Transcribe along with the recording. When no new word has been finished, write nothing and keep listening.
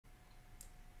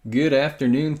Good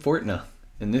afternoon, Fortna.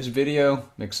 In this video,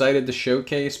 I'm excited to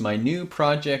showcase my new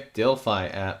Project Delphi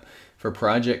app for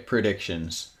project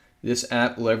predictions. This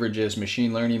app leverages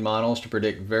machine learning models to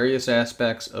predict various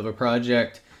aspects of a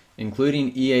project,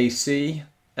 including EAC,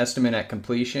 estimate at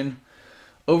completion,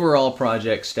 overall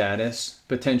project status,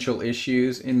 potential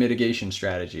issues, and mitigation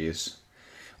strategies.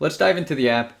 Let's dive into the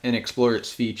app and explore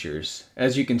its features.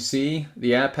 As you can see,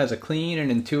 the app has a clean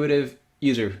and intuitive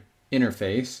user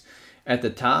interface. At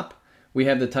the top, we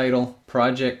have the title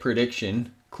Project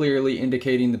Prediction, clearly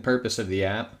indicating the purpose of the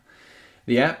app.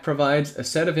 The app provides a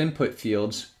set of input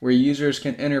fields where users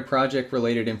can enter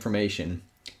project-related information.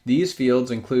 These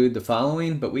fields include the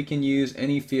following, but we can use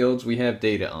any fields we have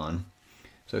data on.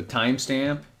 So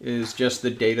timestamp is just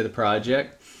the date of the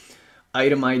project.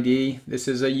 Item ID, this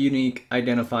is a unique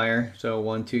identifier, so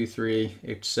 1, 2, 3,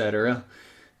 etc.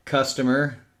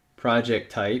 Customer,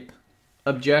 project type.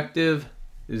 Objective,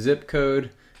 zip code,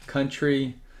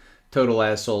 country, total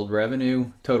as sold revenue,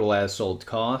 total as sold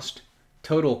cost,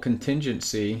 total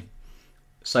contingency,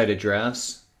 site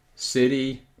address,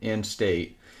 city, and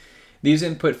state. These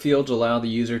input fields allow the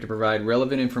user to provide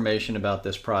relevant information about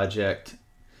this project.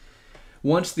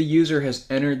 Once the user has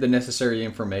entered the necessary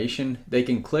information, they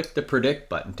can click the Predict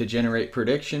button to generate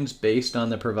predictions based on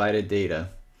the provided data.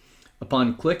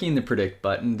 Upon clicking the Predict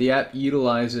button, the app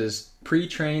utilizes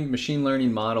pre-trained machine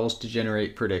learning models to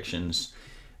generate predictions.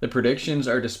 The predictions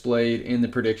are displayed in the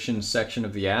Predictions section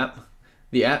of the app.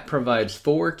 The app provides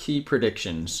 4 key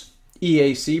predictions.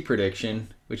 EAC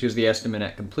prediction, which is the estimate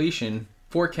at completion,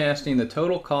 forecasting the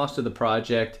total cost of the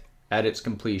project at its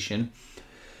completion.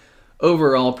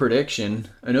 Overall prediction,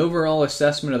 an overall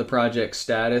assessment of the project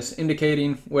status,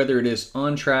 indicating whether it is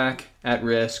on track, at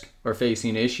risk, or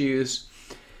facing issues.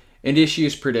 And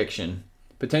issues prediction,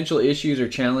 potential issues or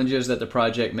challenges that the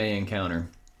project may encounter.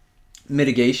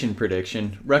 Mitigation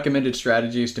prediction, recommended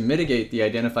strategies to mitigate the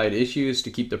identified issues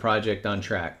to keep the project on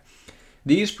track.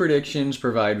 These predictions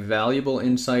provide valuable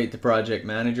insight to project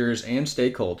managers and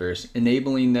stakeholders,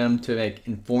 enabling them to make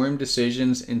informed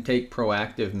decisions and take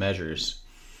proactive measures.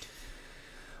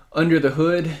 Under the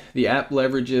hood, the app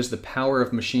leverages the power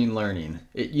of machine learning.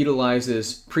 It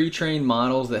utilizes pre-trained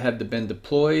models that have been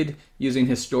deployed using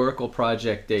historical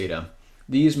project data.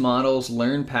 These models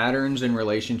learn patterns and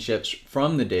relationships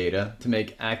from the data to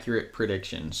make accurate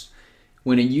predictions.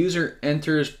 When a user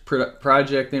enters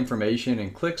project information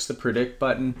and clicks the Predict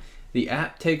button, the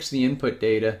app takes the input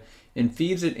data and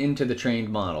feeds it into the trained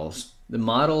models. The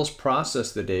models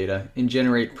process the data and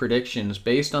generate predictions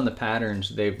based on the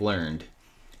patterns they've learned.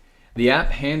 The app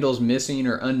handles missing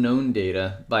or unknown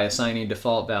data by assigning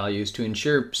default values to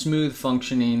ensure smooth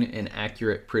functioning and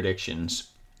accurate predictions.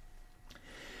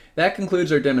 That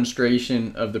concludes our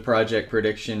demonstration of the Project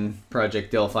Prediction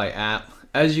Project Delphi app.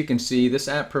 As you can see, this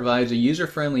app provides a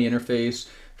user-friendly interface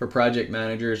for project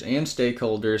managers and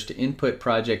stakeholders to input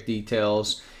project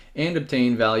details and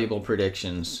obtain valuable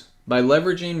predictions. By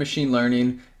leveraging machine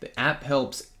learning, the app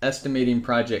helps estimating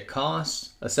project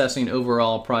costs, assessing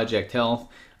overall project health,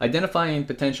 identifying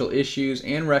potential issues,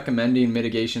 and recommending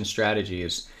mitigation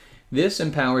strategies. This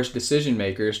empowers decision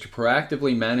makers to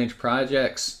proactively manage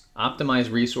projects,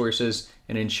 optimize resources,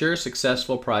 and ensure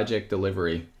successful project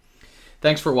delivery.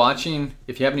 Thanks for watching.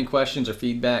 If you have any questions or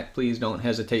feedback, please don't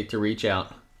hesitate to reach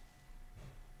out.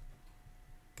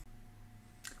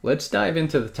 Let's dive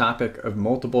into the topic of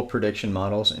multiple prediction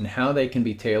models and how they can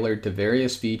be tailored to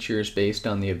various features based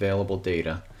on the available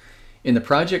data. In the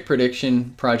Project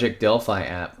Prediction Project Delphi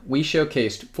app, we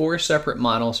showcased 4 separate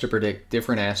models to predict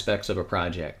different aspects of a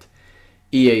project: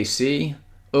 EAC,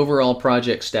 overall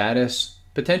project status,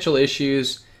 potential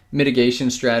issues,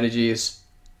 mitigation strategies.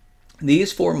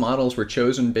 These 4 models were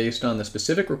chosen based on the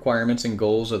specific requirements and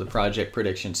goals of the project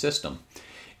prediction system.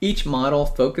 Each model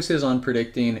focuses on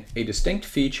predicting a distinct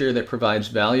feature that provides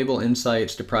valuable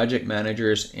insights to project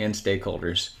managers and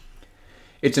stakeholders.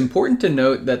 It's important to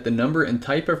note that the number and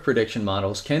type of prediction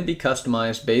models can be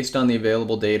customized based on the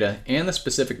available data and the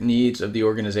specific needs of the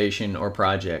organization or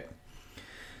project.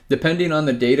 Depending on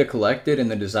the data collected and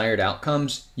the desired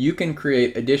outcomes, you can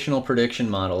create additional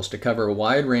prediction models to cover a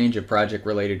wide range of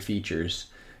project-related features.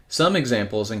 Some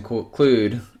examples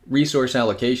include resource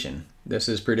allocation. This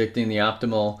is predicting the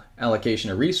optimal allocation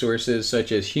of resources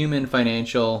such as human,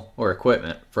 financial, or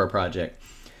equipment for a project.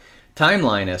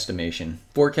 Timeline estimation,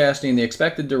 forecasting the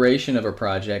expected duration of a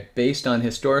project based on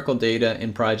historical data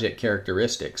and project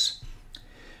characteristics.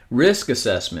 Risk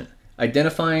assessment,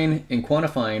 identifying and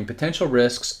quantifying potential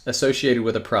risks associated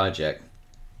with a project.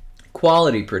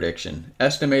 Quality prediction,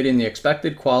 estimating the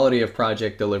expected quality of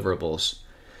project deliverables.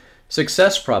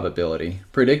 Success probability,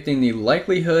 predicting the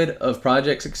likelihood of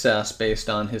project success based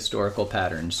on historical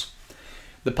patterns.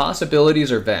 The possibilities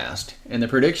are vast, and the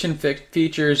prediction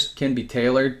features can be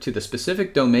tailored to the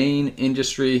specific domain,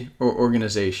 industry, or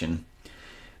organization.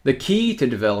 The key to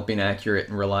developing accurate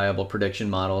and reliable prediction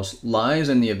models lies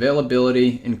in the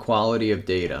availability and quality of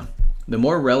data. The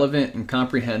more relevant and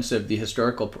comprehensive the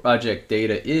historical project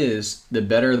data is, the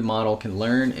better the model can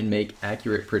learn and make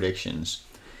accurate predictions.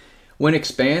 When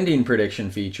expanding prediction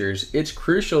features, it's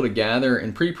crucial to gather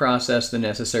and pre-process the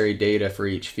necessary data for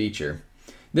each feature.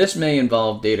 This may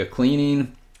involve data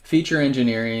cleaning, feature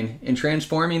engineering, and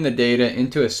transforming the data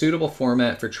into a suitable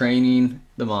format for training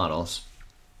the models.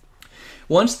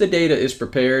 Once the data is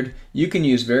prepared, you can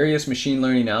use various machine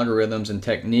learning algorithms and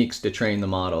techniques to train the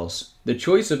models. The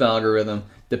choice of algorithm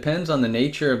depends on the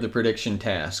nature of the prediction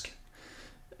task.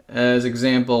 As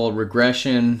example,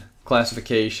 regression,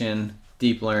 classification,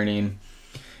 deep learning,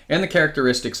 and the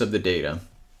characteristics of the data.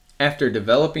 After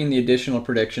developing the additional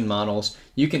prediction models,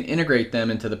 you can integrate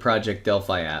them into the Project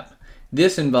Delphi app.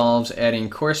 This involves adding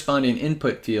corresponding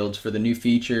input fields for the new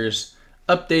features,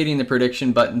 updating the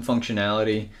prediction button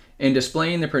functionality, and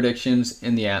displaying the predictions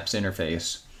in the app's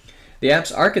interface. The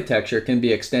app's architecture can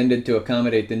be extended to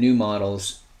accommodate the new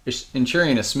models,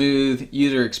 ensuring a smooth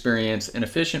user experience and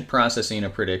efficient processing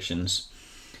of predictions.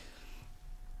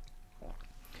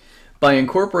 By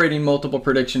incorporating multiple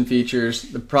prediction features,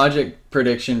 the Project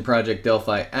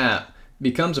Delphi app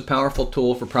becomes a powerful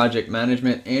tool for project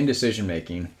management and decision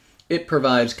making. It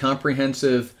provides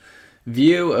comprehensive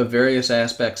view of various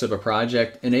aspects of a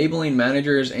project, enabling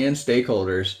managers and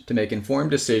stakeholders to make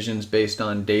informed decisions based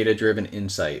on data-driven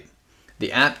insight.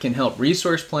 The app can help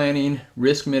resource planning,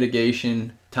 risk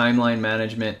mitigation, timeline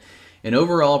management, and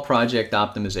overall project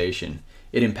optimization.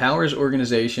 It empowers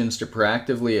organizations to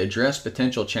proactively address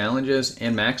potential challenges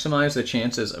and maximize the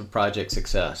chances of project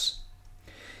success.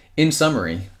 In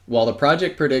summary, while the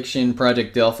Project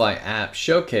Delphi app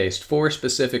showcased 4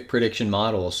 specific prediction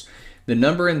models, the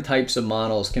number and types of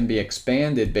models can be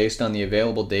expanded based on the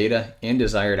available data and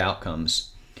desired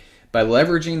outcomes. By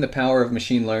leveraging the power of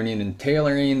machine learning and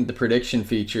tailoring the prediction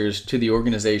features to the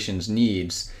organization's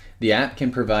needs, the app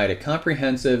can provide a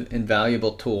comprehensive and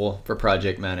valuable tool for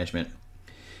project management.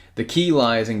 The key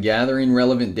lies in gathering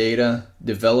relevant data,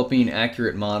 developing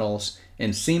accurate models,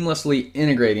 and seamlessly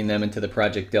integrating them into the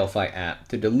Project Delphi app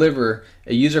to deliver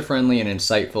a user-friendly and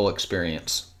insightful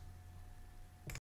experience.